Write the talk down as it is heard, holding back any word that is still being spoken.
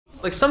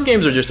Like some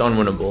games are just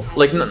unwinnable.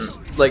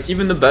 Like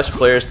even the best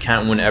players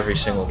can't win every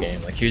single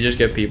game. Like you just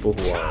get people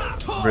who are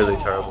really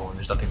terrible and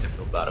there's nothing to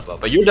feel bad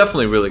about. But you're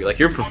definitely really good. Like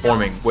you're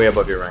performing way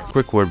above your rank.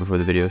 Quick word before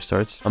the video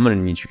starts. I'm gonna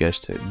need you guys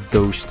to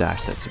go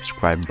stash that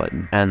subscribe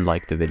button and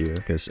like the video,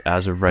 because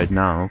as of right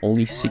now,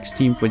 only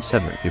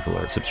 16.7 people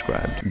are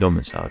subscribed. Don't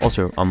miss out.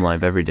 Also, I'm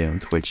live every day on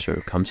Twitch,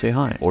 so come say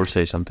hi or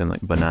say something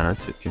like banana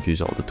to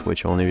confuse all the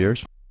Twitch only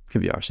viewers.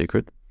 Could be our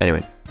secret.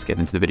 Anyway, let's get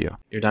into the video.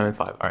 You're Diamond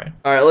 5. Alright.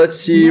 Alright, let's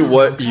see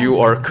what you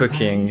are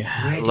cooking.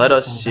 Let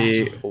us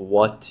see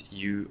what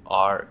you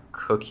are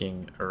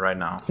cooking right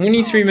now.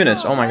 23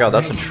 minutes. Oh my god,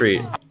 that's a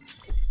treat.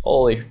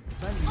 Holy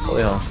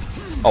hell.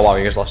 Oh wow,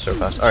 you guys lost so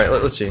fast. Alright,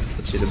 let's see.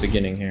 Let's see the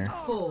beginning here.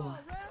 4,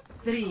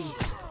 3,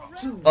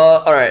 2.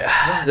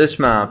 Alright. This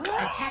map.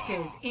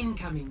 Attackers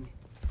incoming.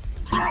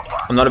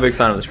 I'm not a big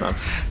fan of this map.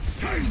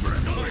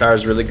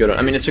 Pharah's really good.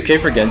 I mean, it's okay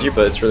for Genji,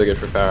 but it's really good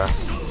for Pharah.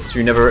 So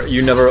you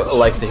never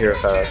like to hear a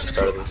Pharah at the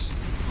start of this.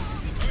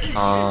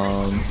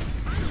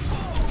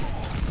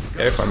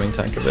 Okay, farming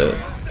tank a bit.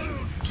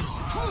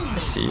 I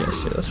see,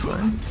 that's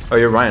fine. Oh,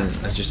 your Ryan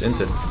has just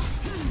inted.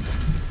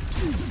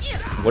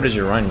 What has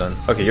your Ryan done?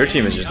 Okay, your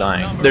team is just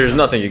dying. There's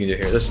nothing you can do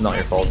here. This is not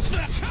your fault.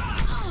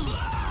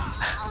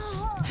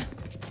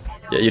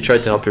 Yeah, you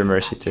tried to help your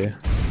Mercy too.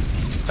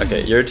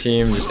 Okay, your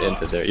team just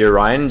inted there. Your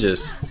Ryan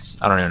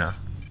just, I don't even know.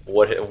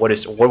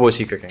 What was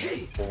he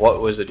cooking?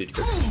 What was the dude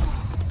cooking?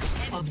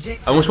 I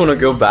almost want to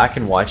go back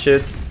and watch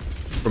it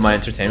for my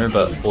entertainment,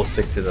 but we'll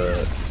stick to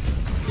the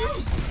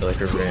like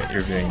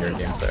reviewing your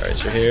gameplay. Alright,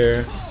 so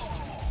here.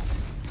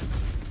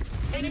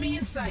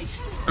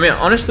 I mean,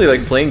 honestly,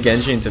 like playing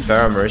Genji into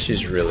Pharah Mercy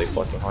is really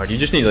fucking hard. You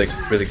just need like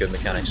really good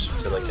mechanics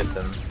to like hit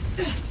them.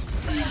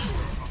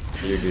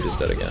 Your dude is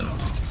dead again,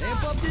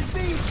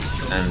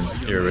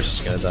 and your wrist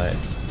is gonna die.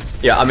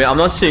 Yeah, I mean, I'm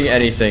not seeing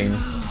anything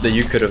that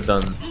you could have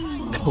done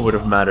that would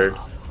have mattered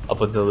up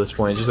until this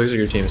point. It just looks like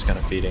your team is kind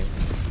of feeding.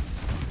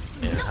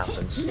 Yeah, it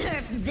happens.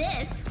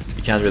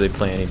 You can't really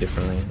play any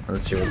differently.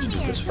 Let's see what you do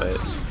this fight.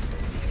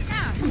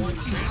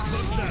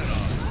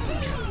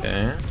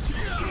 Okay.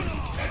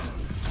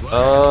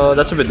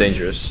 That's a bit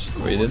dangerous.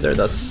 What you did there,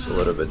 that's a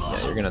little bit,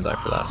 yeah, you're gonna die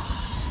for that.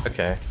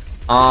 Okay.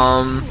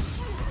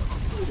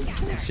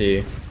 Let's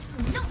see.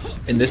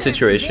 In this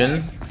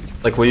situation,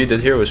 like what you did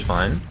here was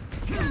fine.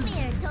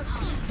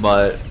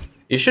 But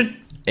you should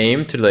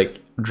aim to like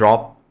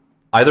drop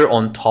either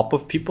on top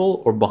of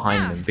people or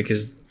behind them,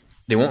 because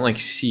they won't like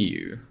see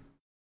you,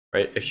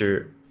 right? If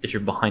you're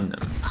behind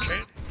them.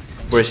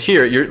 Whereas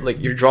here,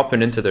 you're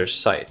dropping into their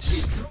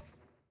sights.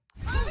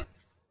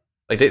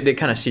 Like they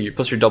kind of see you.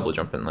 Plus you're double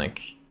jumping.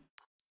 Like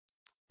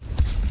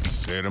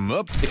set them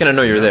up. They kind of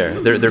know you're there.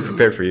 They're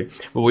prepared for you.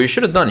 But what you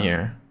should have done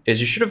here is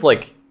you should have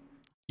like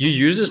you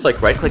use this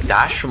like right click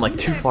dash from like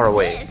too far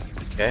away.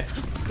 Okay,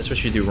 that's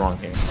what you do wrong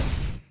here.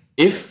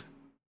 If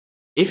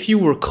you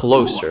were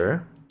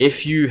closer,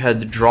 if you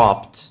had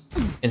dropped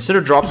instead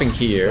of dropping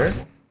here.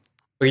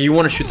 Okay, you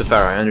want to shoot the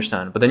Pharah, I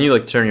understand, but then you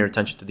like turn your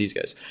attention to these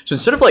guys. So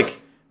instead of like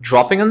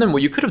dropping on them,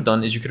 what you could have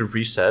done is you could have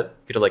reset. You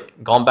could have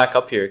like gone back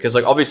up here, because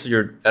like obviously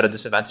you're at a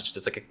disadvantage.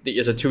 It's like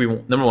it's a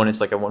 2v1. Number one,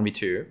 it's like a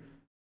 1v2,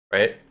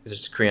 right? Because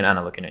there's Korean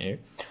Anna looking at you.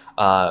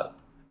 And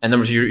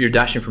number two, you're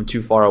dashing from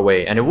too far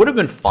away, and it would have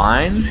been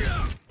fine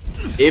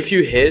if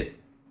you hit.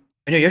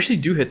 I know you actually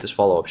do hit this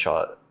follow-up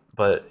shot,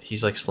 but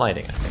he's like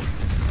sliding, I think.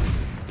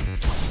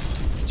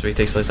 So he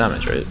takes less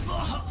damage, right?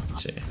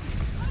 Let's see.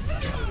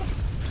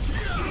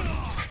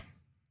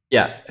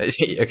 Yeah,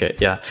 okay,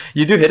 yeah.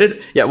 You do hit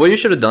it. Yeah, what you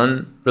should have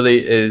done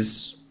really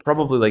is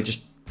probably like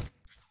just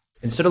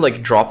instead of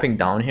like dropping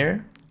down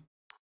here,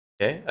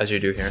 okay, as you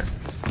do here.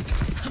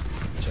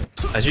 So,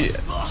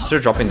 instead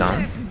of dropping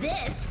down.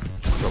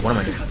 Bro, what am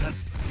I doing?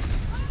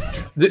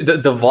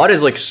 The VOD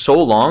is like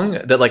so long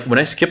that like when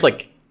I skip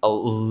like a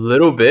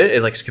little bit,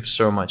 it like skips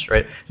so much,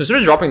 right? So instead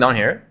of dropping down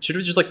here, should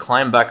have just like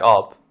climbed back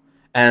up.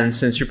 And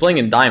since you're playing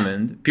in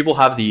Diamond, people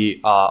have the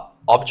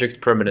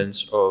object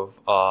permanence of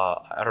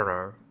I don't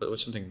know,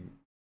 what's something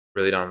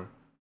really dumb,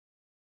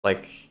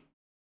 like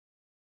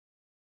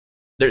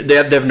they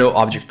have no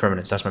object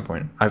permanence. That's my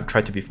point. I've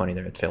tried to be funny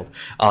there, it failed.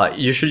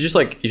 You should have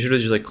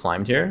just like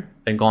climbed here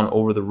and gone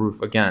over the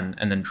roof again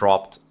and then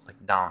dropped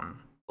like down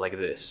like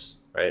this,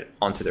 right,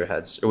 onto their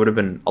heads. It would have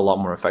been a lot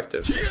more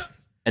effective.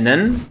 And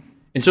then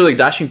instead of like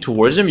dashing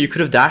towards them, you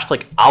could have dashed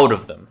like out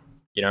of them,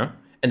 you know,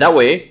 and that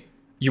way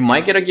you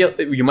might get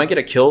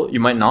a kill, you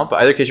might not,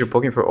 but either case you're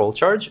poking for ult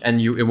charge and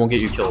it won't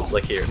get you killed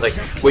like here. Like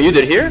what you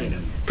did here,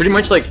 pretty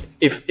much like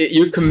if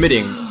you're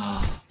committing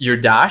your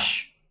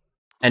dash,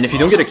 and if you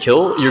don't get a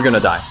kill, you're gonna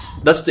die.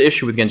 That's the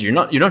issue with Genji. You're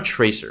not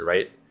Tracer,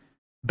 right?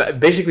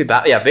 Basically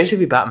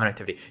Batman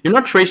activity. You're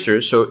not Tracer,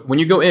 so when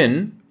you go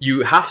in,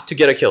 you have to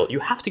get a kill. You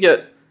have to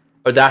get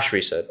a dash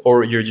reset,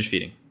 or you're just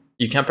feeding.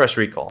 You can't press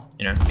recall.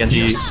 You know,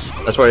 Genji.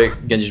 That's why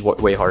Genji's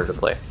way harder to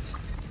play.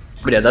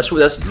 But yeah, that's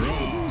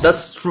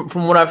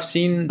from what I've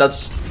seen,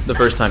 that's the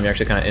first time you're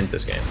actually kind of in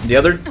this game. The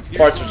other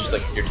parts are just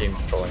like your team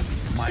controlling.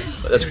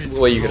 But that's the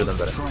way you could have done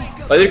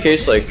better. By either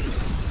case, like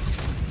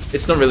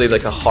it's not really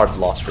like a hard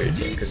loss for your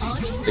team because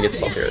they get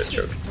stuck here at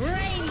choke.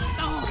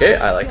 Okay,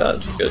 I like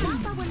that. Good.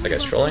 That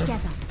guy's trolling.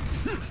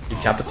 You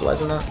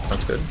capitalize on that.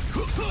 That's good.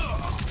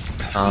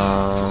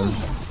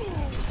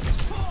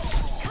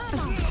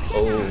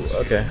 Oh,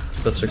 okay.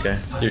 That's okay.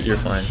 You're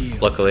fine.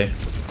 Luckily.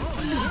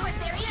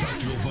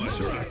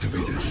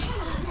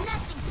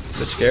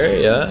 That's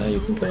scary. Yeah, you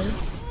can play it.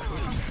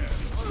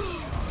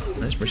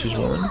 Nice. Mercy's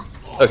rolling.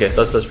 Okay,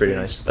 that's pretty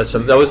nice.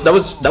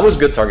 That was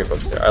good target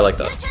focus there. I like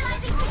that.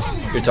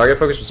 Your target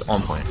focus was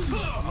on point.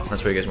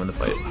 That's where you guys win the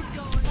fight.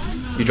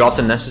 You dropped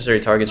the necessary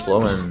targets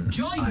low, and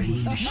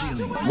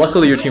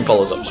luckily your team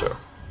follows up. So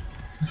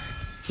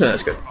yeah,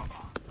 that's good.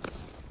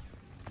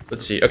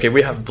 Let's see. Okay,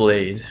 we have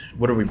Blade.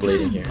 What are we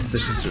blading here?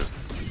 This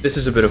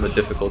is a bit of a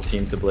difficult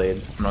team to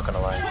blade. I'm not gonna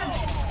lie.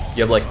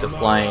 You have like the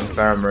flying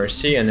Pharah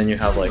Mercy, and then you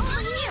have like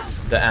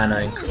the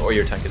Ana. Oh,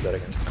 your tank is that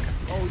again.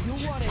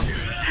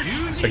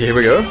 Okay. Okay, here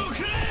we go.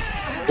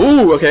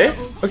 Ooh, okay.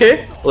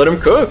 Okay, let him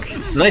cook.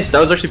 Nice. That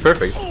was actually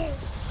perfect.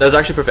 That was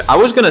actually perfect. I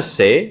was actually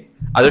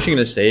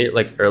gonna say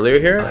like earlier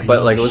here,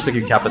 but like it looks like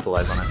you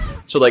capitalize on it.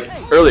 So like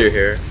earlier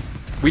here,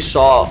 we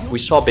saw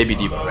Baby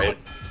D.Va, right?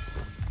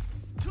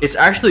 It's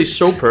actually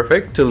so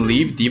perfect to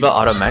leave D.Va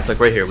out of mech.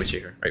 Like right here, we see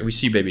her, right? We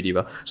see Baby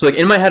D.Va. So like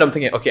in my head, I'm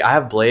thinking, okay, I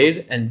have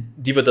Blade and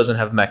D.Va doesn't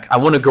have mech. I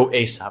want to go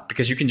ASAP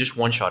because you can just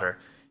one-shot her.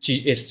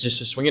 It's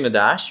just a swing and a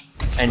dash,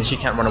 and she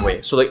can't run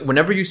away. So like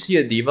whenever you see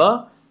a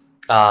D.Va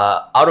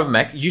out of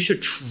mech, you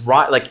should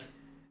try like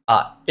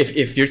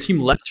if your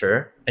team left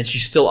her and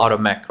she's still out of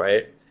mech,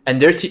 right?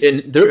 And her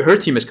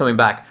team is coming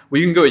back.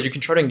 What you can go is you can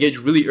try to engage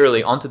really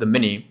early onto the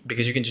mini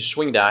because you can just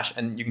swing dash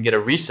and you can get a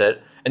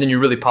reset, and then you're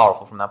really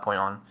powerful from that point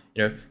on.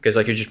 You know, because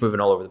like you're just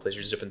moving all over the place,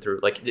 you're zipping through.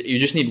 Like you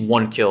just need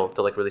one kill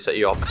to like really set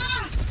you up.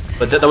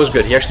 But that was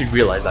good. He actually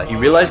realized that. He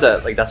realized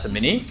that like that's a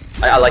mini.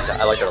 I like that.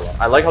 I like that a lot.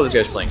 I like how this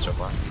guy's playing so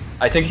far.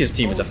 I think his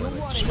team is definitely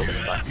just holding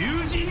him back,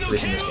 at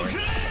least in this game.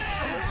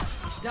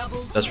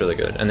 That's really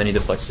good. And then he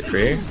deflects the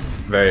Kree.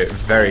 Very,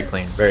 very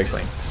clean. Very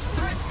clean.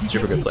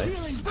 Super good play.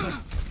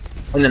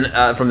 And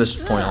then from this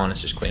point on,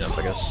 it's just clean up,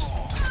 I guess.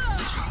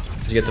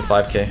 Does he get to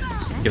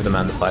 5k? Give the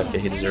man the 5k.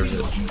 He deserves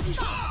it.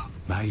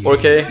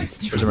 4k.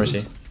 Where's the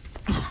Mercy?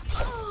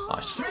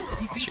 Nice.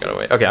 She got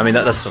away. Okay, I mean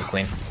that's still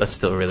clean. That's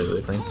still really,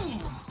 really clean.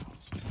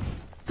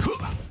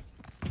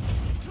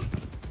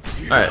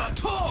 Alright.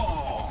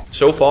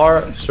 So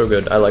far, so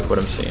good. I like what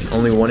I'm seeing.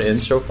 Only one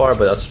in so far,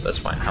 but that's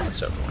fine. Happens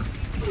to everyone.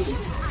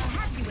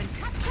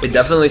 It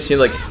definitely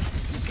seemed like,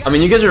 I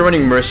mean, you guys are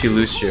running Mercy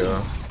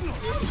Lucio,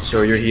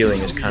 so your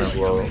healing is kind of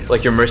low.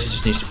 Like your Mercy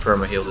just needs to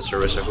perma heal the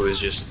Sarissa, who is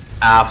just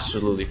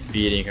absolutely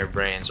feeding her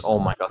brains. Oh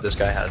my god, this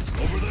guy has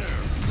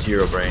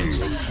 0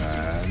 brains.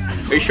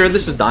 Are you sure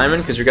this is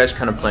Diamond? Because you guys are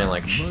kind of playing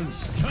like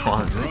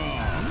bronze.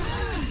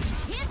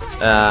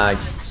 Yeah,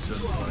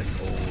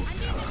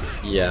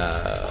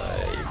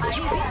 you guys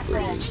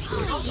probably use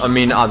this. I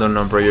mean, I don't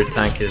know, bro. Your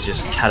tank is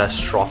just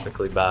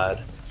catastrophically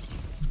bad.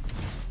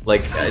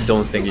 Like, I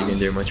don't think you can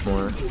do much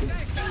more.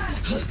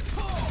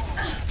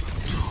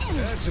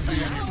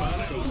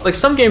 Like,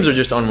 some games are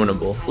just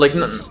unwinnable.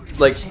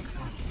 Like,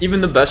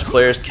 even the best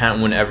players can't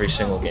win every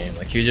single game.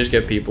 Like, you just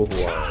get people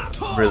who are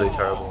really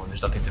terrible, and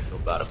there's nothing to feel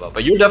bad about.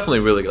 But you're definitely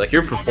really, like,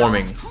 you're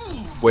performing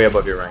way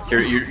above your rank.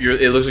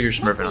 It looks like you're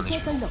smurfing on these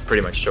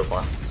pretty much so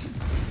far.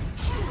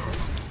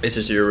 It's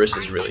just your wrist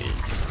is really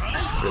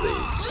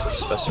just a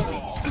specimen.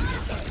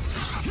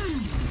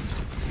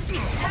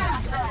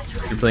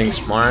 You're playing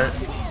smart,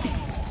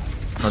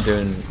 not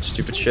doing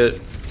stupid shit.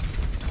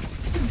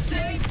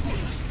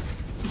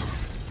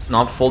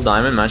 Not full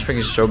diamond.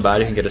 Matchmaking is so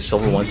bad you can get a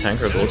silver 1 tank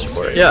or a gold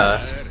support.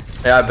 Yeah,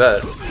 I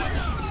bet.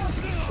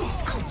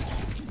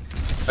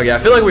 Okay, I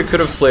feel like we could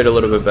have played a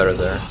little bit better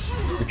there.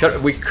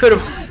 We could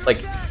have, like,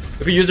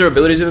 if we used our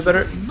abilities a bit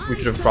better, we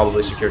could have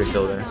probably secured a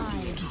kill there.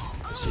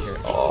 Let's see here.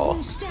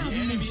 Oh,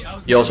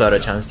 you also had a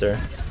chance there.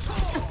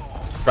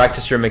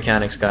 Practice your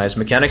mechanics, guys.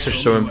 Mechanics are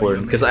so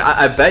important because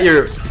I bet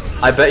you're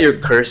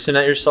cursing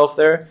at yourself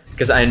there.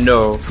 Because I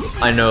know,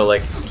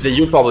 like,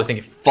 you're probably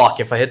thinking, fuck,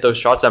 if I hit those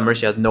shots, that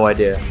Mercy has no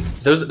idea.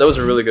 That was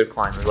a really good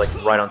climb. It was,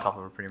 like, right on top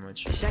of her, pretty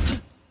much.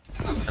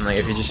 And, like,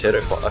 if you just hit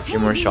a few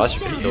more shots,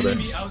 you could have killed her.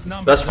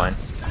 But that's fine.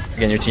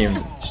 Again, your team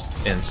just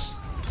ends.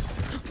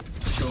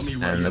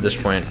 And at this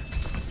point,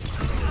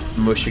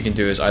 the most you can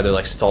do is either,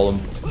 like, stall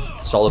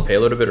the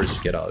payload a bit or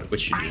just get out,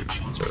 which you do.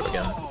 So,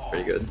 again,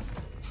 pretty good.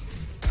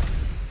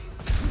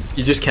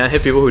 You just can't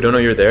hit people who don't know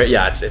you're there?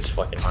 Yeah, it's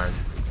fucking hard.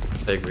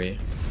 I agree.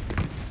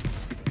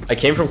 I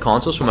came from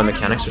consoles, so my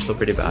mechanics are still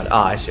pretty bad.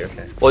 Ah, I see.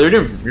 Okay. Well, you're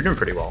doing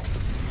pretty well,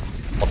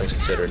 all things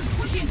considered.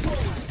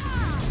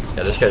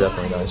 Yeah, this guy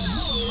definitely does.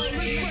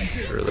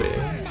 Really.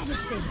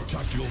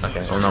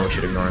 Okay. Well, now we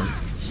should ignore him.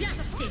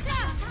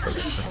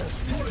 Okay.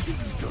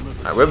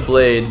 Alright, we're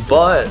Blade,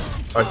 but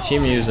our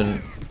team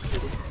using.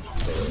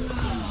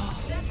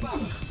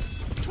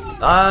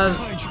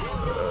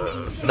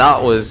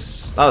 That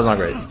was That was not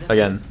great.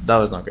 Again, that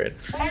was not great.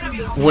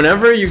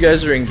 Whenever you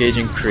guys are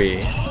engaging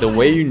Kree, the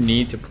way you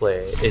need to play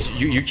is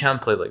you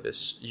can't play like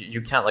this.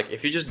 You can't, like,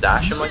 if you just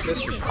dash him like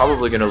this, you're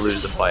probably gonna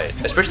lose the fight.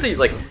 Especially,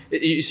 like,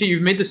 you see,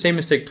 you've made the same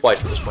mistake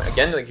twice at this point.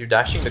 Again, like, you're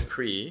dashing the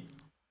Kree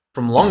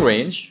from long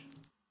range,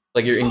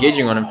 like you're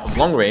engaging on him from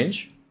long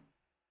range,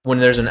 when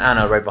there's an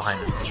Ana right behind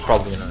him, who's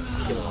probably gonna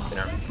kill him. You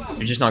know,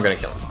 you're just not gonna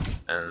kill him,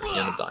 and you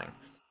end up dying.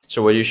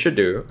 So what you should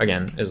do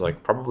again is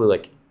like probably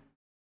like,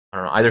 I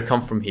don't know, either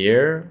come from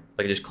here,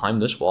 like just climb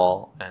this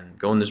wall and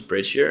go on this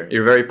bridge here.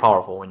 You're very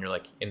powerful when you're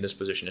like in this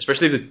position,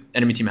 especially if the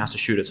enemy team has to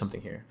shoot at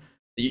something here.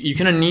 You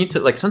kind of need to,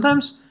 like,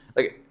 sometimes,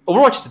 like,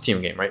 Overwatch is a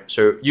team game, right?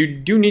 So you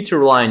do need to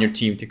rely on your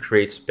team to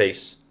create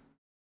space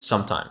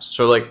sometimes.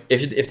 So like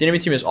if the enemy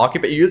team is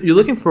occupied, you're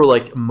looking for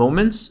like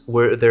moments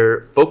where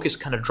their focus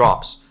kind of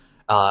drops,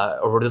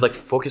 or where they like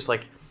focus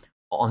like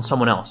on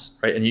someone else,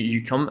 right? And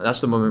you come,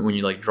 that's the moment when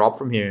you like drop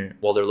from here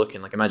while they're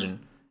looking. Like imagine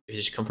if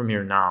you just come from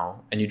here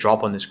now and you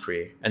drop on this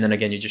Kree, and then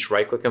again you just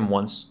right click them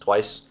once,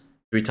 twice,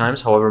 3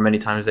 times, however many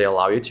times they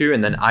allow you to,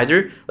 and then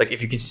either like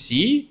if you can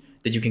see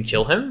that you can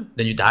kill him,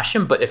 then you dash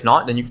him, but if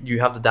not, then you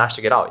have the dash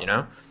to get out, you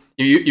know?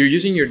 You're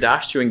using your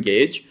dash to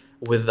engage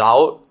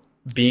without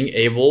being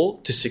able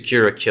to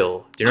secure a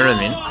kill. Do you know what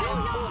I mean?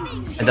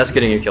 And that's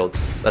getting you killed.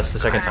 That's the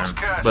second time.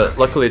 But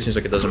luckily it seems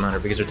like it doesn't matter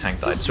because your tank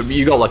died. So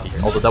you got lucky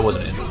here, although that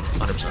wasn't it,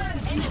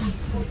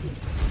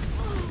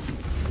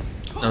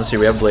 100%. Now let's see,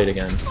 we have Blade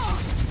again.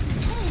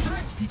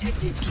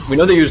 We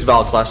know they used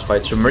Val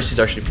classified, so Mercy's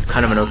actually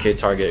kind of an okay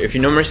target. If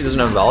you know Mercy doesn't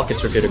have Valk,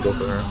 it's okay to go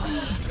for her.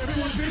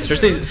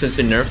 Especially since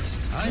they nerfed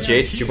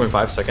J to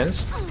 2.5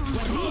 seconds.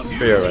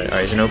 Sure, you're right.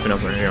 Alright, he's gonna open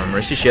up here on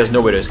Mercy. She has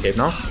no way to escape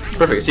now.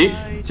 Perfect. See,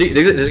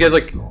 this guy's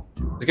like,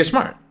 this guy's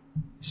smart.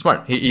 He's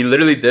smart. He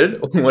literally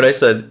did what I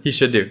said he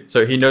should do.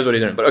 So he knows what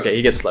he's doing. But okay,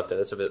 he gets slept at.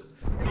 That's a bit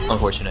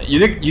unfortunate.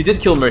 You did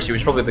kill Mercy,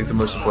 which is probably like the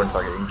most important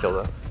target you can kill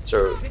though.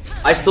 So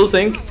I still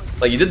think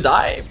like you did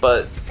die,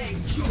 but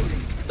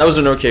that was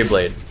an okay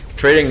Blade.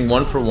 Trading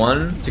 1 for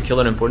 1 to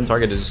kill an important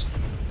target is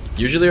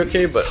usually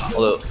okay, but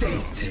although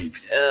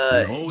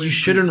you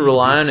shouldn't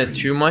rely on it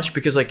too much,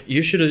 because like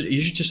you should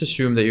just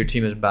assume that your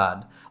team is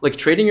bad. Like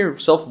trading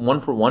yourself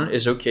 1 for 1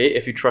 is okay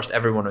if you trust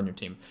everyone on your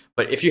team,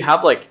 but if you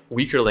have like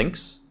weaker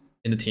links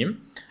in the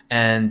team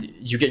and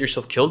you get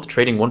yourself killed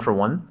trading 1 for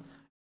 1,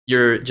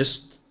 you're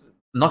just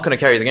not gonna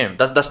carry the game.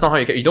 That's not how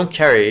you don't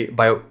carry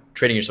by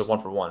trading yourself 1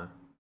 for 1.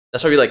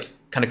 That's how you like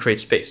kind of create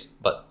space,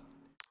 but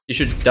you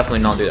should definitely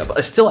not do that.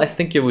 But still, I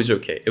think it was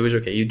okay. It was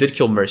okay. You did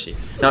kill Mercy.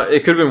 Now,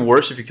 it could have been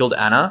worse if you killed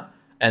Ana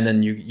and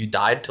then you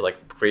died to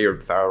like Kree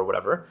or Pharaoh or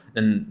whatever.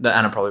 Then the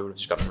Ana probably would have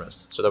just gotten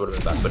rest. So that would have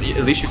been bad. But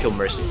at least you killed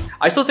Mercy.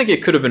 I still think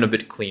it could have been a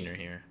bit cleaner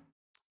here.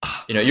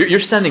 You know, you're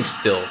standing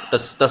still.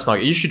 That's not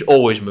good. You should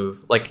always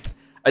move. Like,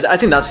 I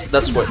think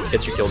that's what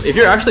gets you killed. If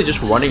you're actually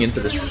just running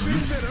into this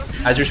room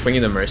as you're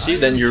swinging the Mercy,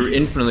 then you're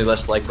infinitely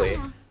less likely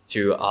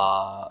to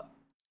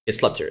get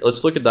slept here.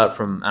 Let's look at that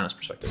from Ana's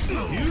perspective.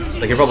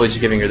 Like, you're probably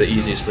just giving her the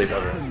easiest sleep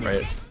ever,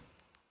 right?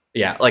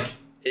 Yeah, like,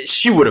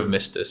 she would have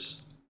missed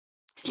this.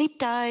 Sleep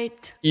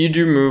tight. You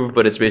do move,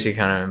 but it's basically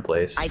kind of in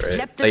place,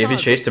 right? Like, if you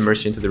chased the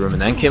Mercy into the room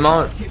and then came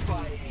out...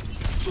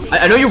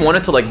 I know you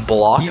wanted to, like,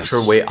 block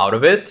her way out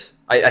of it.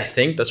 I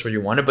think that's what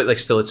you wanted, but, like,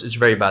 still, it's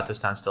very bad to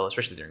stand still,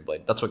 especially during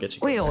Blade. That's what gets you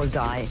killed. We all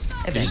die,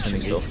 You're just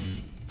standing eventually.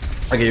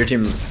 still. Okay, your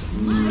team...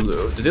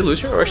 Did they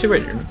lose her? Or actually,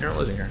 wait, you're not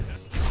losing her.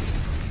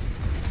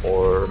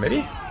 Or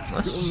maybe?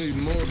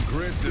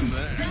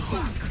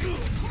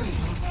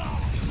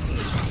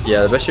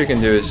 Yeah, the best you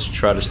can do is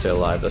try to stay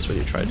alive. That's what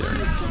you try doing.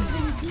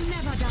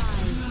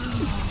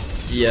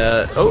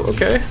 Yeah. Oh,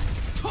 okay.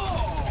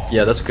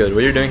 Yeah, that's good.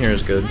 What you're doing here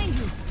is good.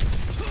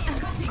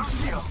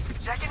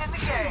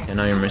 And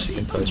now your Mercy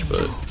can touch,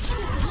 but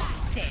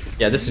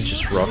yeah, this is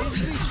just rough.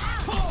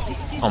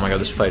 Oh my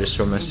god, this fight is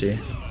so messy.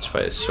 This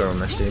fight is so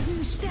messy.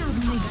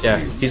 Yeah,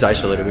 he's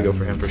isolated. We go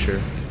for him for sure.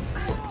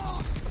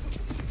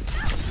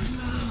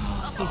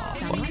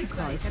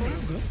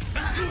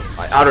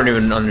 I don't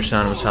even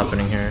understand what's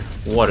happening here.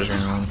 What is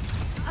going on?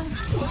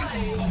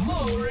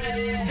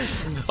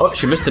 Oh,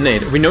 she missed a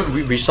nade.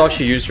 We saw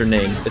she used her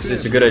nade.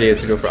 It's a good idea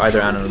to go for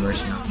either Ana or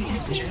Mercy.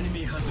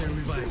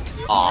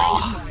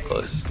 Ah,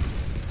 close.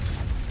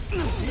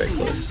 Very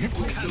close.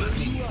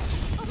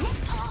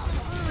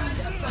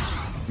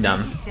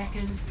 Damn.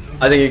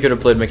 I think you could have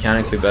played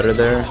mechanically better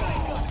there.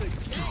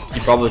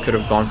 You probably could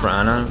have gone for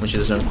Ana when she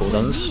doesn't have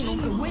cooldowns.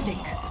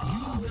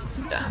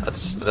 Yeah,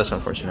 that's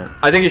unfortunate.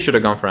 I think you should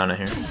have gone for Ana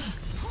here.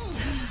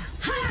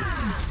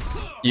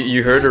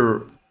 You heard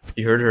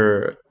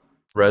her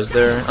res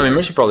there. I mean,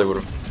 Mercy probably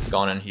would have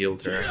gone and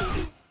healed her.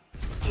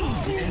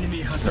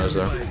 Knows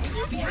though.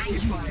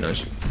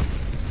 Knows.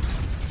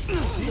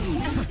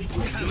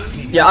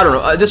 Yeah, I don't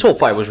know. This whole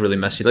fight was really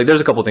messy. Like,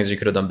 there's a couple things you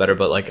could have done better,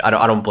 but like, I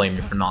don't blame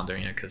you for not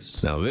doing it,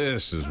 because now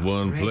this is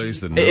one place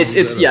that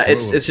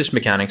it's just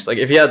mechanics. Like,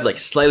 if he had like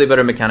slightly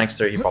better mechanics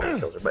there, he probably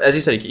killed her. But as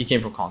you said, he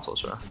came from console,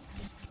 so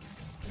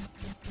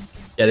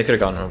yeah, they could have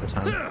gotten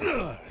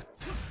overtime.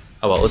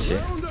 Oh well, let's see.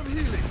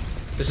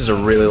 This is a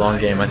really long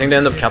game. I think they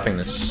end up capping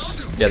this.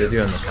 Yeah, they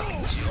do end up capping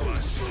this.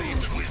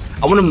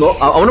 I want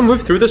to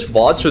move through this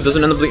VOD so it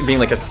doesn't end up being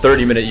like a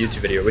 30-minute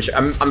YouTube video, which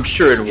I'm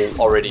sure it will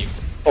already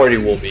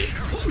will be.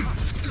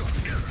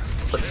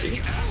 Let's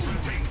see.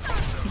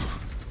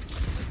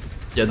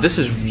 Yeah, this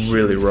is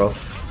really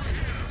rough.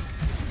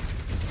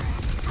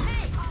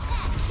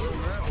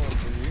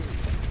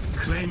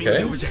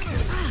 Okay.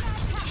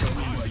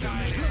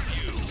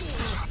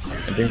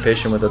 And being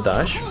patient with the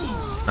dash.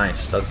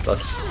 Nice. That's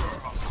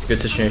good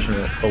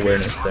situational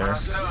awareness there.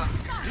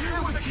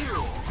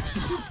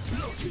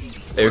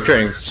 Hey, you're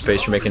carrying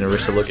space, you're making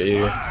Arista look at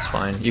you. It's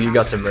fine. You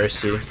got to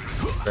Mercy.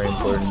 Very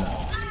important.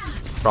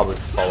 Probably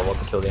follow up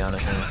and kill the Ana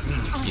here.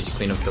 Easy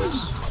cleanup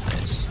kills.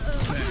 Nice.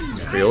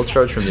 Free ult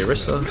charge from the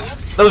Arista.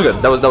 That was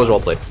good. That was well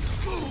played.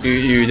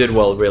 You did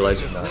well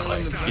realizing that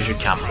like you should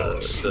camp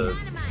the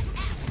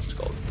what's it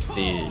called?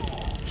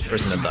 The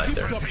person that died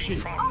there.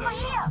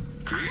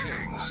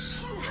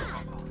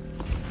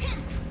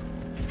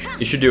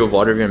 You should do a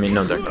water view. I mean,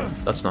 no, Necro.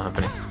 That's not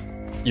happening.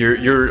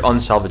 You're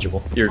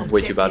unsalvageable. You're way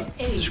too bad.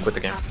 Just quit the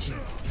game.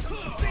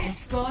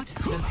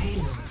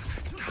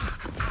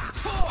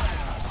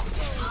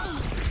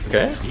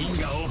 Okay.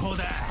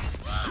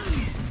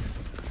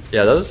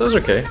 Yeah, that was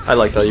okay. I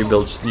like that. You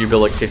build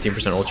like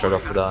 15% ult charge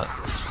off of that.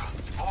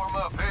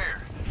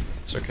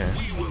 It's okay.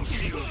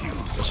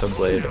 There's a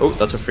blade. Oh,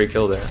 that's a free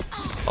kill there.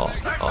 Oh.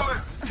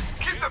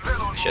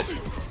 Shit.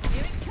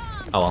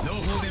 Oh well.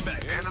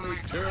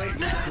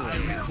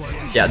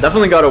 Yeah,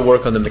 definitely gotta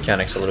work on the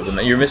mechanics a little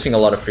bit. You're missing a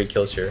lot of free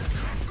kills here.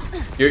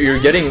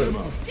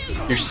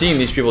 You're seeing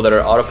these people that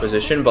are out of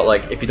position, but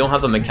like if you don't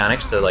have the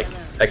mechanics to like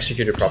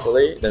execute it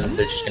properly, then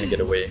they're just gonna get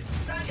away.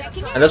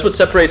 And that's what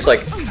separates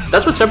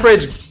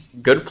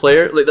good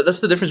player. Like, that's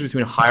the difference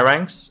between high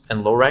ranks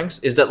and low ranks,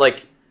 is that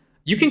like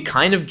you can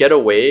kind of get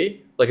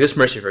away. Like this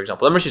Mercy, for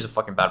example. That Mercy's a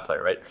fucking bad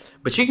player, right?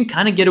 But you can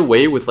kind of get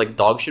away with like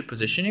dog shit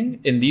positioning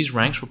in these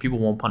ranks where people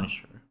won't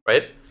punish her,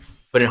 right?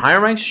 But in higher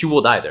ranks, she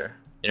will die there,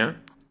 you know?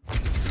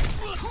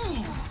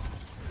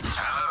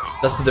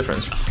 That's the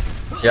difference.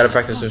 You gotta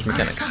practice those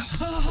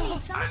mechanics.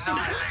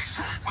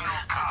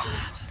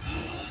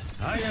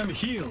 I am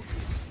healed.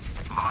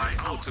 My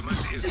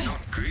ultimate is not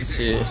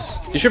greedy.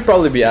 You should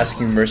probably be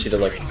asking Mercy to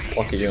like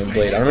pocket your own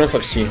blade. I don't know if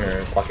I've seen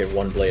her pocket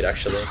one blade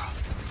actually.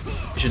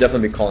 You should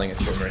definitely be calling it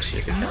to Mercy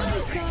if you can.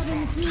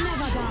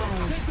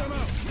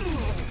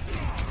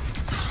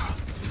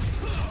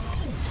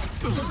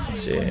 Let's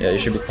see. Yeah, you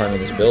should be climbing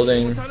this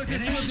building.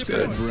 It's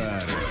good.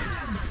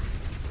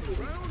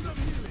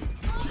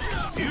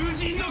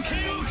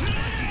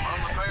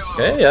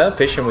 Okay, yeah,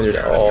 patient with your.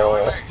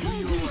 Oh.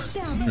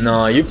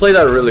 No, you play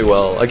that really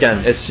well.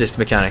 Again, it's just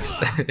mechanics.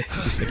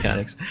 It's just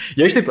mechanics.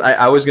 You actually,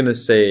 I was gonna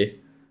say,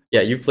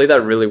 yeah, you play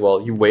that really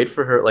well. You wait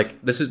for her.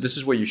 Like this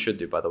is what you should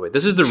do. By the way,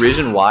 this is the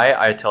reason why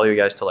I tell you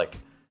guys to like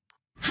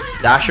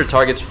dash your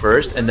targets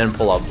first and then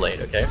pull out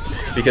blade. Okay,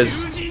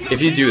 because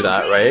if you do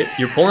that, right,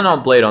 you're pulling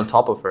out blade on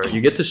top of her.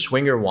 You get to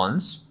swing her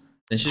once,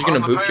 then she's gonna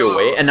boot you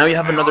away, and now you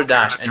have another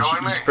dash, and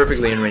he's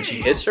perfectly in range.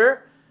 He hits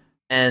her,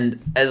 and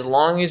as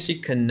long as he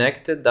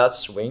connected that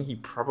swing, he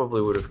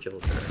probably would have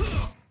killed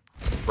her.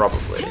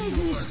 Probably.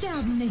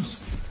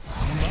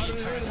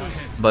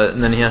 But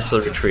then he has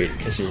to retreat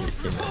because he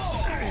missed.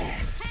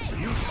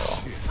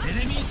 Oh.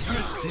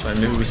 Right,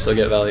 maybe we still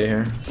get value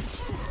here.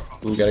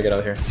 Ooh, gotta get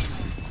out here.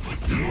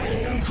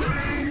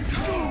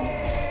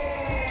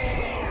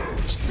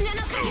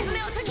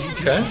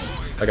 Okay.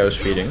 That guy was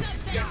feeding.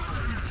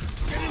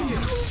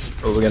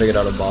 Oh, we gotta get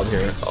out of Bob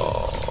here.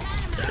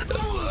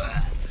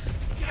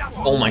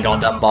 Oh my god,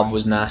 that Bob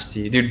was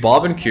nasty. Dude,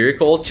 Bob and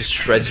Kiriko just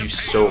shreds you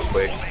so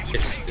quick.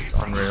 It's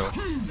unreal.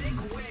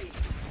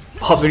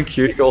 Bob and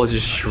Kiriko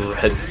just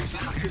shreds.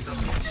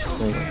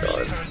 Oh my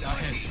god.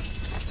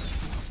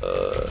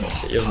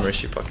 Okay, you have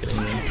Mercy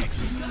pocketing me.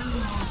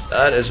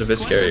 That is a bit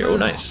scary. Oh,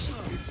 nice.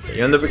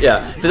 You end up,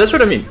 yeah, so that's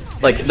what I mean.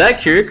 Like, that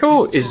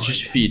Kiriko is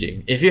just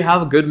feeding. If you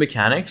have good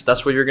mechanics,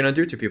 that's what you're gonna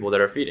do to people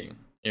that are feeding.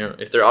 You know,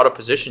 if they're out of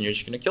position, you're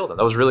just gonna kill them.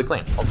 That was really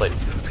clean. Well played.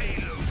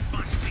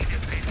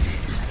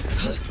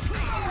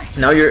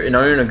 Now you're in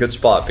a good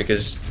spot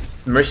because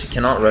Mercy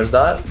cannot res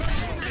that,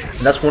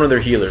 and that's one of their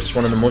healers. It's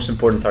one of the most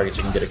important targets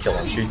you can get a kill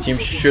on. So your team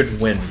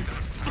should win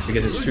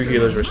because it's 2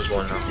 healers versus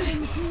 1 now.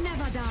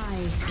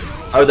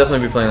 I would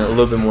definitely be playing a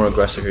little bit more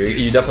aggressive here.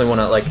 You definitely want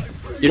to like,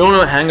 you don't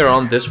want to hang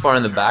around this far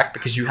in the back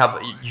because you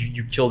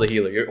you kill the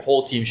healer. Your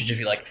whole team should just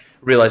be like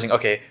realizing,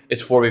 okay,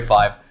 it's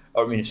 4v5.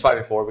 Or, I mean, it's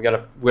 5v4. We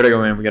gotta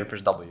go in. We gotta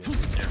press W.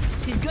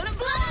 Yeah.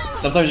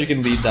 Sometimes you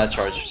can lead that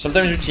charge.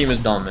 Sometimes your team is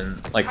dumb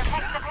and like.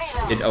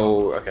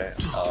 Oh, okay.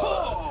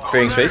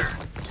 Creating space.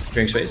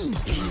 Creating space.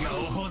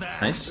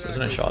 Nice. That's a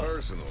nice shot.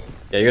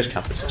 Yeah, you guys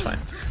cap this. It's fine.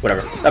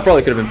 Whatever. That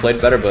probably could have been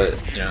played better, but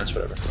you know, it's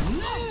whatever.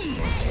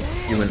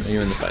 You win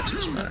the fight, so it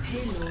doesn't matter.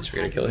 Nice. We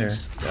got a kill here.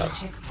 Yeah.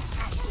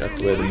 Got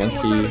the way the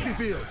monkey.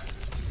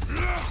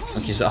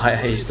 Monkey's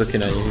he's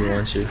looking at you. He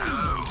wants you.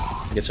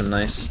 Get some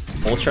nice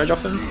ult charge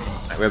off him.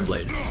 Alright, we have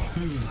blade.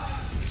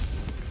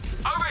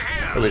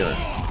 What are we doing?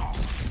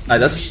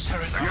 That's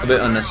a bit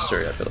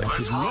unnecessary, I feel like.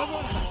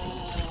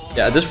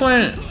 Yeah, at this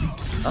point,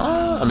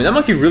 I mean, that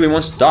monkey really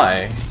wants to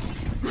die.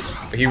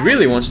 He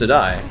really wants to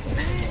die.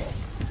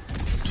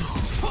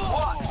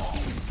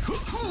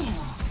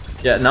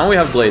 Yeah, now we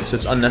have Blade, so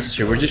it's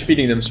unnecessary. We're just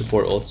feeding them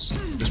support ults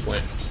at this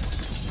point.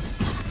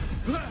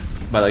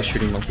 By like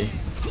shooting Monkey.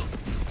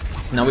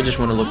 Now we just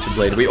want to look to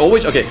Blade. We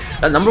always, okay,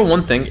 that number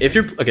one thing, if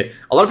you're, okay,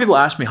 a lot of people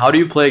ask me, how do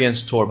you play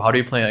against Torb? How do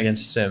you play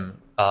against Sim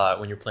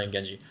when you're playing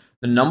Genji?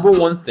 The number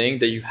one thing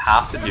that you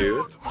have to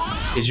do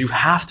is you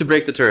have to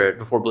break the turret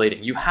before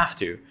blading. You have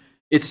to.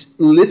 It's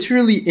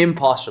literally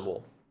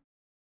impossible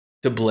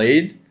to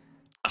blade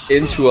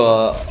into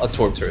a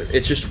Torb turret.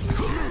 It's just,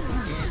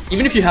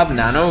 even if you have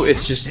nano,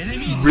 it's just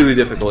really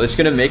difficult. It's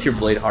gonna make your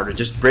blade harder.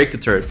 Just break the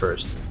turret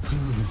first.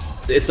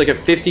 It's like a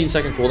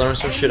 15-second cooldown or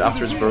some shit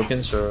after it's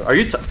broken. So are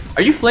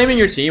you flaming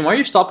your team? Why are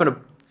you stopping a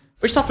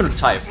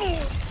type?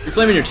 You're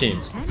flaming your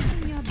team.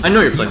 I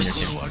know you're flaming your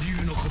team.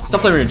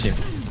 Stop flaming your team.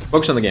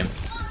 Focus on the game.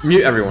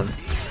 Mute everyone.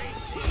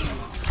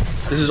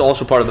 This is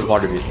also part of the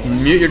VOD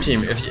review. Mute your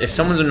team. If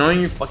someone's annoying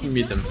you, fucking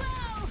mute them.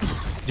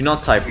 Do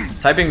not type.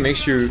 Typing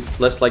makes you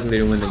less likely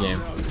to win the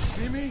game.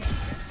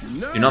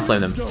 Do not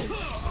flame them.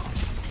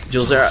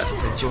 Jillzera.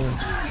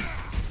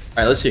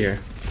 Alright, let's see here.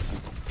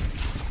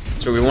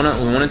 So we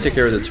wanna take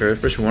care of the turret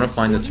first. We wanna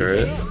find the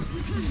turret.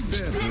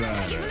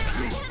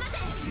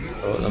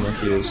 Oh, the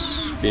monkey is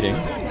feeding.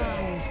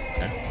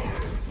 Okay.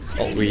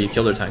 Oh, we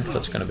killed our tank.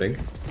 That's kind of big.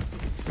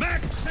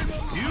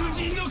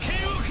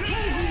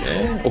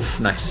 Okay. Oh,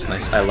 nice,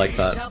 nice. I like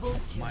that.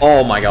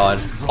 Oh my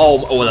god.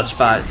 Oh, that's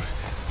fat.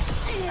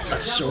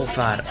 That's so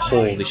fat.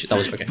 Holy shit. That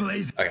was okay.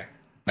 Okay.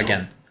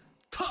 Again.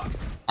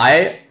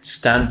 I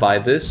stand by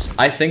this.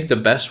 I think the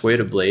best way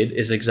to blade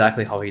is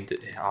exactly how he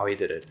did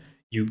it.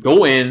 You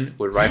go in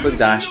with right click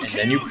dash and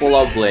then you pull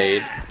out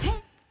blade.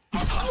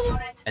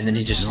 And then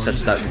he just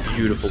sets that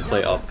beautiful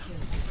play up.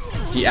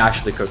 He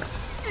actually cooked.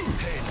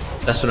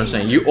 That's what I'm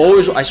saying. You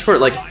always, I swear,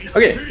 like,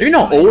 okay, maybe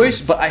not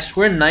always, but I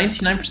swear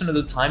 99% of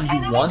the time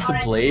you want to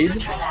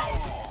blade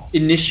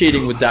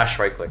initiating with dash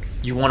right click.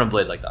 You want to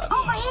blade like that.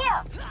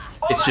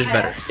 It's just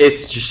better.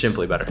 It's just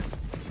simply better.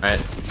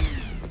 Alright?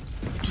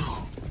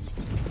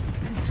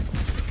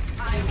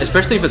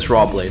 Especially if it's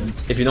raw blade.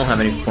 If you don't have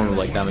any form of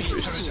like damage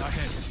boosts.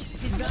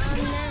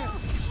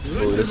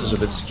 Oh, this is a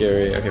bit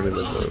scary. Okay, wait.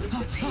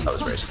 That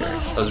was very scary.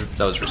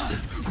 That was risky.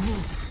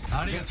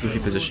 Goofy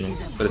positioning,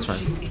 but it's fine.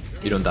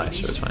 You don't die,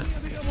 so it's fine.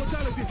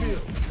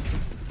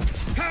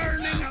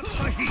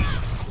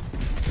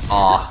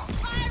 Ah,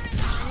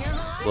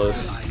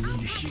 close.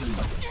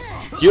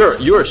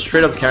 You are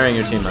straight up carrying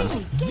your team,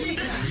 man.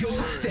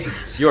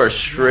 You are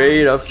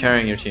straight up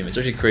carrying your team. It's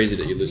actually crazy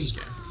that you lose this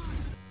game.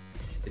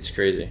 It's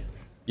crazy.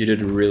 You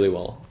did really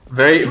well.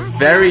 Very,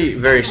 very,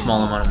 very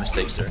small amount of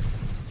mistakes there.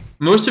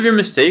 Most of your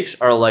mistakes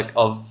are like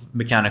of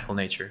mechanical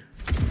nature.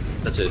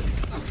 That's it.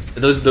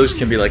 Those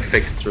can be like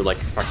fixed through like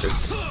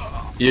practice.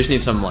 You just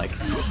need some like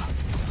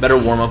better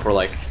warm up or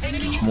like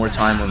more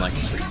time on like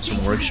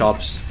some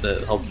workshops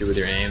that help you with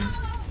your aim.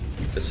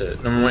 That's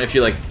it. Number one, if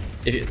you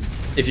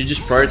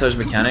just prioritize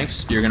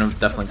mechanics, you're gonna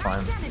definitely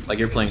climb. Like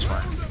you're playing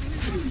smart.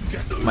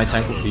 My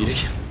tank will feed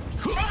again.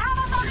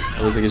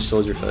 It looks like his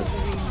soldier fed.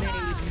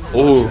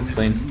 Oh,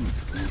 planes.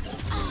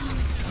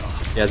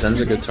 Yeah, Zen's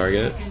a good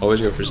target.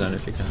 Always go for Zen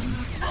if you can.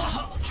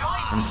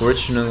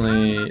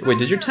 Unfortunately... Wait,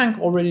 did your tank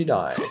already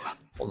die?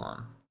 Hold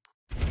on.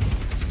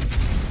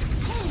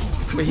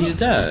 Wait, he's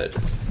dead.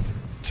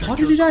 How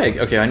did he die?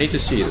 Okay, I need to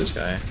see this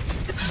guy.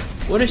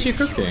 What is he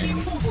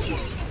cooking?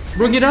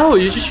 Bro, get out!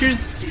 You just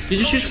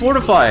use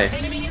Fortify!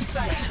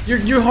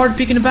 You're hard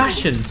picking a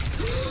Bastion!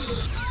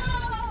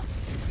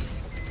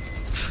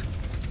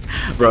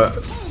 Bro,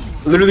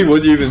 literally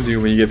what do you even do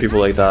when you get people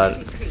like that?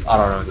 I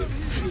don't know, dude.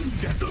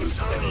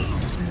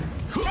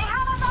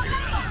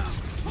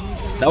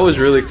 That was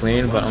really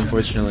clean, but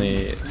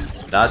unfortunately,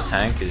 that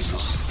tank is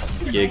just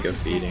giga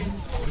feeding.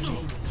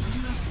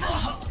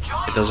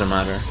 It doesn't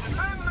matter.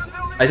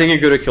 I think you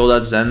could have killed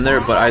that Zen there,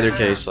 but either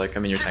case, like, I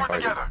mean, your tank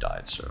already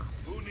died, so.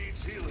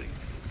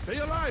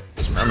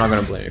 I'm not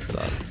gonna blame you for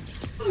that.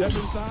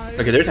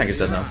 Okay, their tank is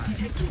dead now.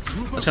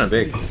 That's kind of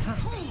big.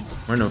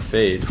 We're no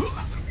fade.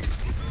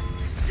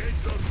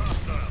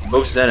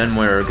 Both Zen and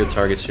Moira are good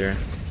targets here.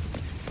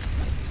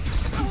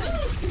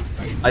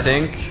 I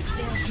think.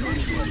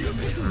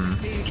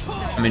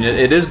 I mean,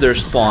 it is their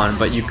spawn,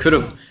 but you could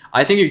have.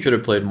 I think you could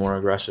have played more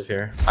aggressive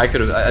here. I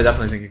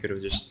definitely think you could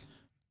have just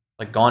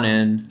like gone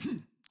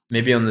in,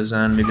 maybe on the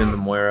Zen, maybe on the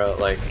Moira.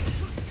 Like,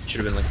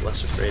 should have been like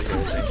less afraid here,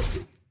 I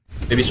think.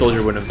 Maybe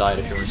Soldier wouldn't have died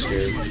if you weren't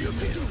scared.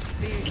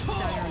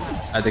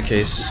 At the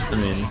case, I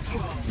mean,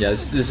 yeah,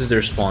 this is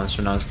their spawn,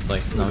 so now it's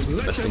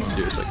the best thing to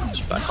do is like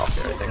just back off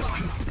here, I think.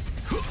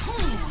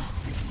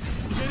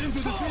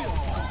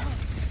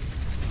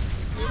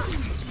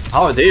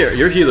 How are they?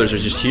 Your healers are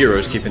just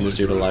heroes keeping this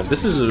dude alive.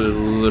 This is a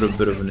little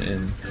bit of an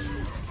in.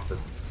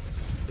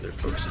 They're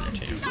focusing your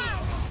team.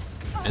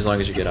 As long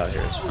as you get out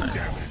here, it's fine.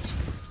 Yeah,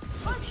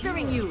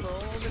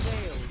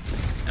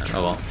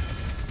 oh well.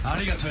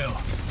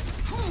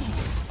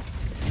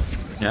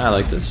 Yeah, I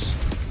like this.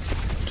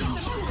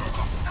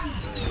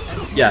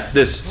 Yeah,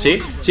 this.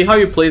 See how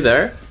you play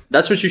there?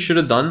 That's what you should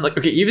have done. Like,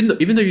 okay, even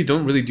though you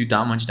don't really do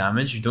that much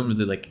damage, you don't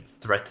really like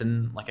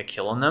threaten like a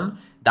kill on them.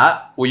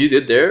 That what you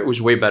did there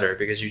was way better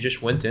because you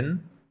just went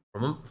in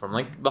from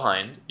like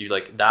behind. You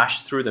like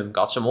dashed through them,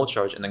 got some ult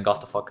charge, and then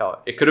got the fuck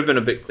out. It could have been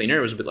a bit cleaner.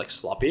 It was a bit like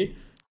sloppy.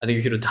 I think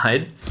you could have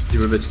died.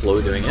 You were a bit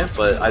slow doing it,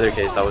 but either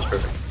case, that was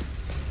perfect.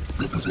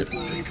 That's good.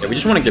 Yeah, we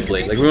just want to get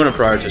Blade. Like we want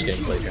to prioritize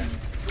getting Blade here.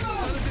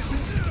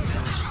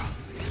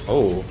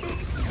 Oh.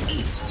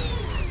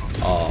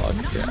 Oh,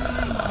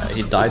 yeah.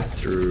 He died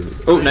through...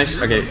 Oh, nice.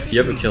 Okay,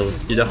 you have a kill.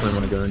 You definitely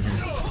want to go in here.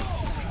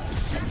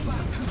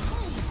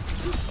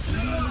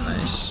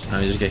 Nice. Now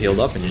you just get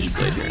healed up and you just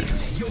Blade here.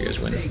 You guys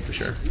win, for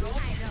sure.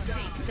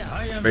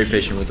 Very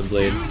patient with the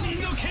Blade.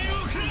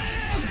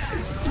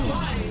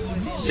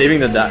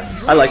 Saving the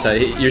dash. I like that.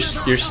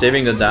 You're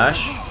saving the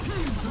dash.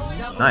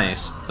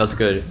 Nice. That's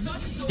good.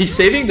 He's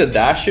saving the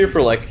dash here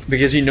for like...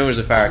 Because he knows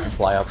the Pharah can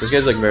fly up. This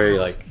guy's like very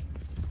like...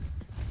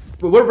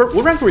 What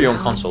rank were you on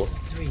console?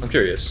 I'm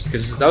curious,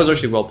 because that was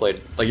actually well played.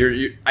 Like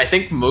I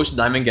think most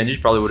Diamond Genjis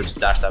probably would have just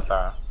dashed that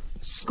Pharah.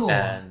 Score.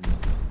 And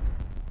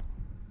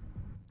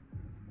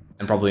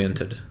probably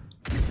inted.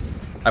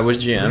 I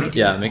was GM.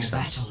 Yeah, makes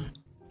sense.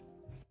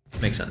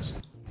 Makes sense.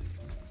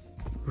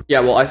 Yeah,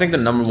 well, I think the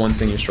number one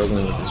thing you're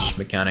struggling with is just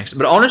mechanics.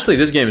 But honestly,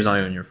 this game is not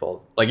even your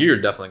fault. Like, you're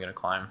definitely gonna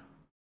climb,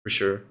 for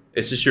sure.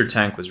 It's just your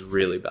tank was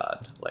really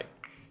bad. Like,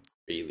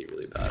 really,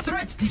 really bad.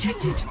 Threat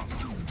detected.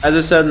 As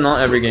I said,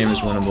 not every game is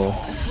winnable.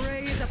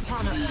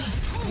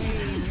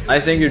 I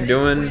think you're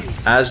doing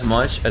as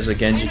much as a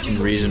Genji can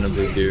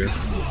reasonably do.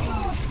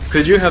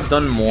 Could you have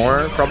done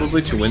more,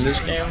 probably, to win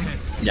this game?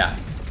 Yeah,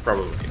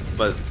 probably.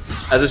 But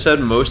as I said,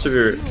 most of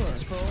your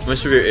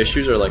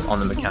issues are like on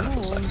the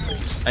mechanical side of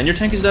things. And your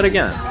tank is dead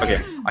again.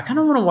 Okay, I kind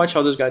of want to watch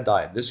how this guy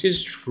died. This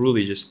is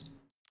truly just...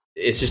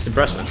 It's just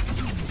impressive.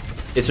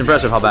 It's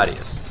impressive how bad he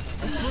is.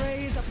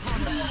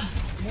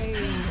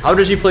 How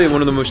does he play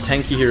one of the most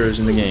tanky heroes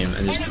in the game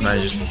and just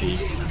manages to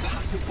beat?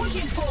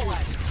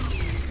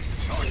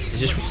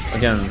 He's just,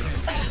 again,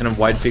 kind of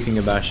wide picking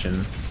a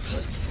Bastion.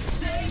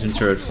 He's in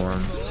turret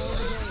form.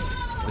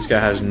 This guy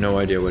has no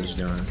idea what he's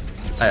doing.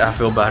 I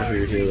feel bad for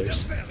your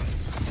healers.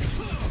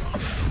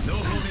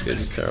 This guy's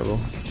just terrible.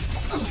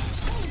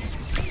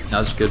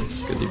 That's good.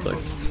 Good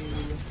deflect.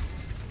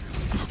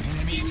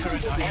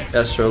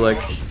 Yeah, so like,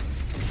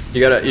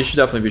 you should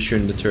definitely be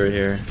shooting the turret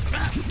here.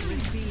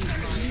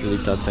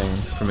 Delete that thing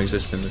from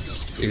existence.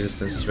 Its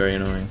existence is very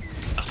annoying.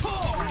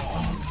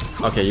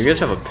 Okay, you guys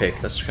have a pick.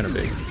 That's kind of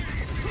big.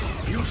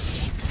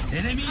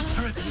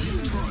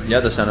 Yeah,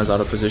 the Senna's out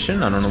of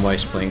position. I don't know why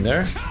he's playing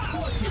there.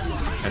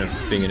 Kind of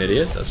being an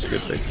idiot. That's a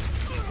good pick.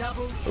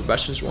 Oh,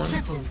 Bastion's one.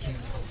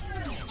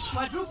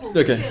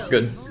 Okay,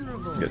 good.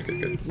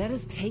 Good. Let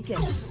us take it.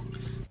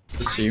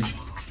 Let's see.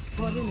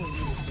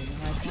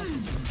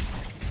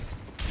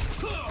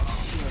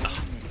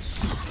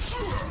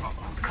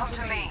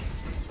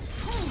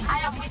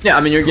 Yeah,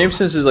 I mean, your game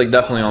sense is like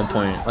definitely on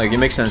point. Like, it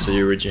makes sense that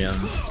you were GM.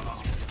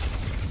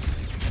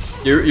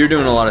 You're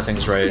doing a lot of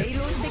things right.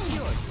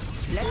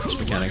 Just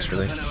mechanics,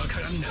 really.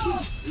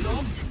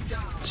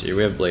 Let's see,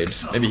 we have Blade.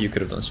 Maybe you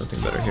could have done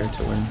something better here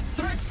to win.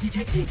 Let's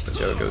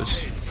see how it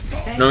goes.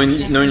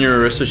 Knowing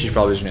your Arista, she's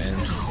probably just gonna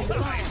end.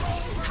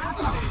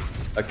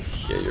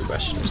 Okay, your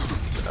Bastion is...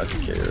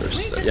 Okay, your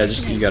Arista. Yeah,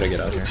 just, you gotta get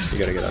out here. You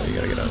gotta get out.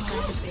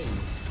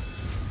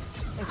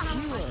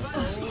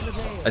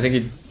 I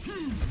think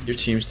your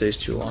team stays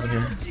too long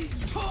here.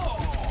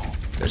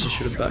 Guess you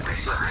should have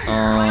backed.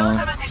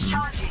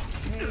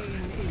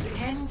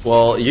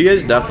 Well, you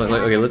guys definitely...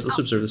 Like, okay, let's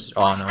observe this.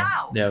 Oh, no.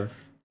 They have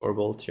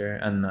Orbolt here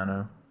and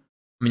Nano.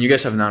 I mean, you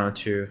guys have Nano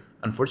too.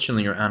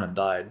 Unfortunately, your Ana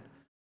died.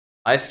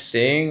 I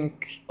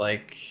think,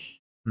 like...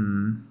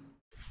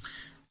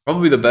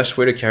 Probably the best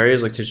way to carry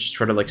is like to just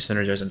try to like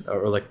synergize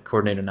or like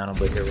coordinate a Nano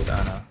Blade here with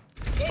Ana.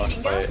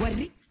 Last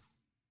fight.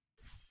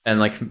 And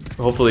like,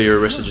 hopefully your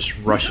Arista just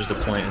rushes the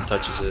point and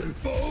touches it.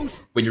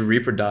 But your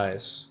Reaper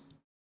dies.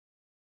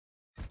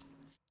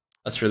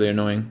 That's really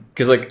annoying.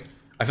 Because like,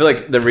 I feel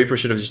like the Reaper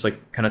should have just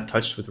like kind of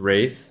touched with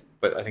Wraith,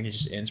 but I think he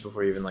just ints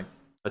before he even like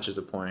touches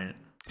the point.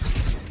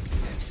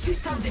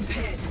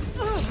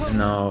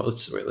 No,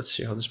 let's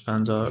see how this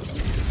pans out.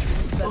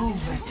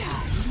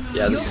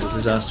 Yeah, this is a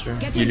disaster.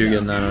 You do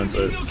get Nano, but it's a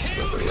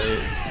little bit late.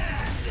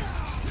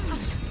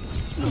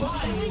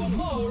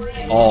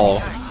 Oh.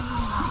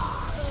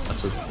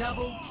 That's a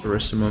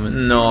Arista moment.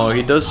 No,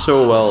 he does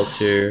so well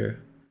too.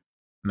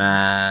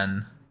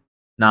 Man.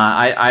 Nah,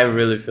 I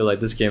really feel like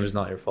this game is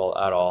not your fault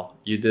at all.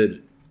 You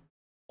did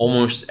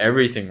almost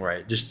everything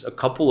right. Just a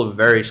couple of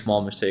very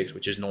small mistakes,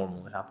 which is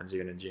normal. It happens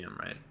even in GM,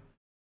 right?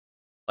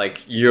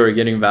 Like, you're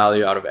getting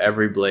value out of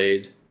every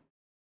blade.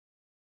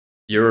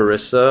 Your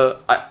Arista...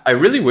 I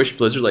really wish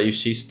Blizzard let you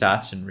see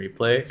stats in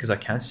replay, because I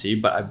can't see,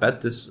 but I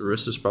bet this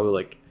Arista's probably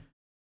like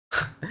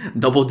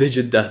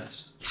double-digit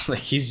deaths. Like,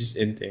 he's just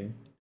inting.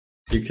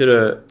 You could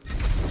have...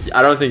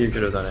 I don't think you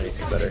could have done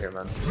anything better here,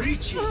 man.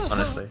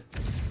 Honestly.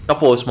 A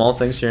couple of small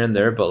things here and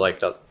there, but like,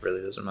 that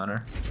really doesn't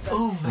matter.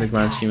 In the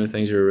grand scheme of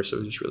things, your Arista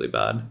was just really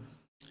bad.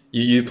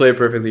 You play it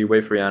perfectly, you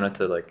wait for Yana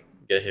to like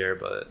get here,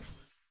 but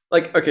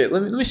Like, okay,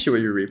 let me see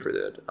what your Reaper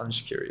did. I'm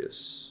just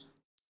curious.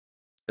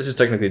 This is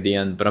technically the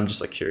end, but I'm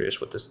just like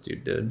curious what this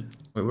dude did.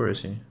 Wait, where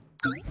is he?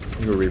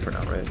 You're a Reaper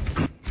now, right?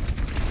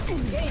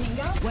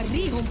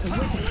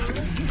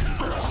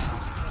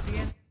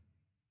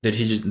 Did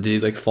he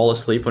like fall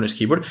asleep on his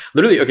keyboard?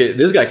 Literally, okay,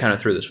 this guy kind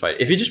of threw this fight.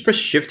 If you just press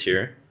shift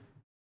here,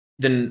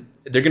 then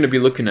they're gonna be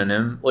looking at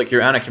him. Like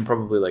your Ana can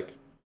probably like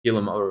heal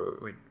him. Or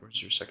wait, where's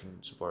your second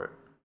support?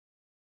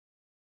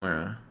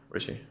 Moira,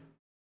 where's he? I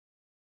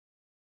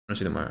don't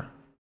see the Moira.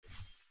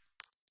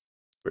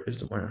 Where is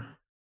the Moira?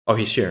 Oh,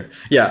 he's here.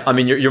 Yeah, I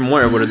mean your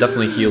Moira would have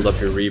definitely healed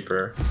up your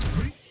Reaper.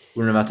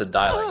 Wouldn't have had to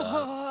die like that. You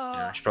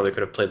know, she probably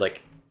could have played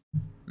like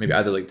maybe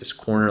either like this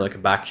corner, like a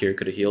back here,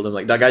 could have healed him.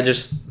 Like that guy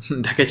just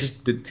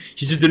did.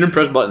 He just didn't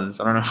press buttons.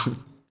 I don't know.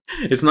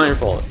 It's not your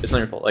fault. It's not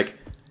your fault. Like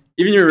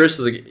even your wrist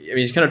is like. I mean,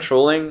 he's kind of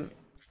trolling,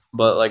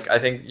 but like I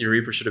think your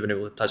Reaper should have been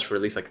able to touch for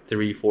at least like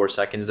 3-4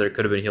 seconds. There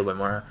could have been healed by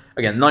Moira.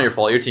 Again, not your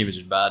fault. Your team is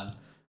just bad.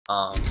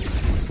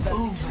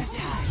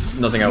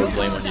 Nothing I would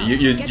blame on you.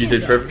 You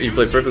did perfect. You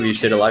played perfectly. You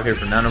stayed alive here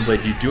for Nano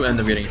Blade. You do end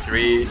up getting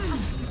 3,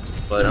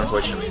 but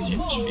unfortunately, the team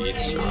just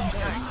feeds. So.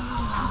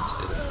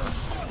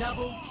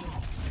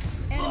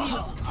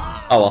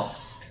 Oh well.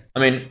 I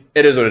mean,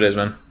 it is what it is,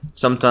 man.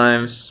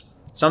 Sometimes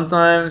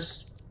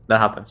that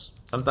happens.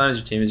 Sometimes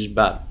your team is just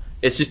bad.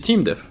 It's just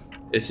team diff.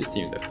 It's just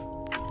team diff.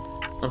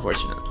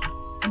 Unfortunate.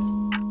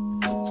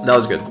 That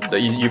was good.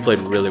 You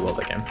played really well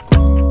that game.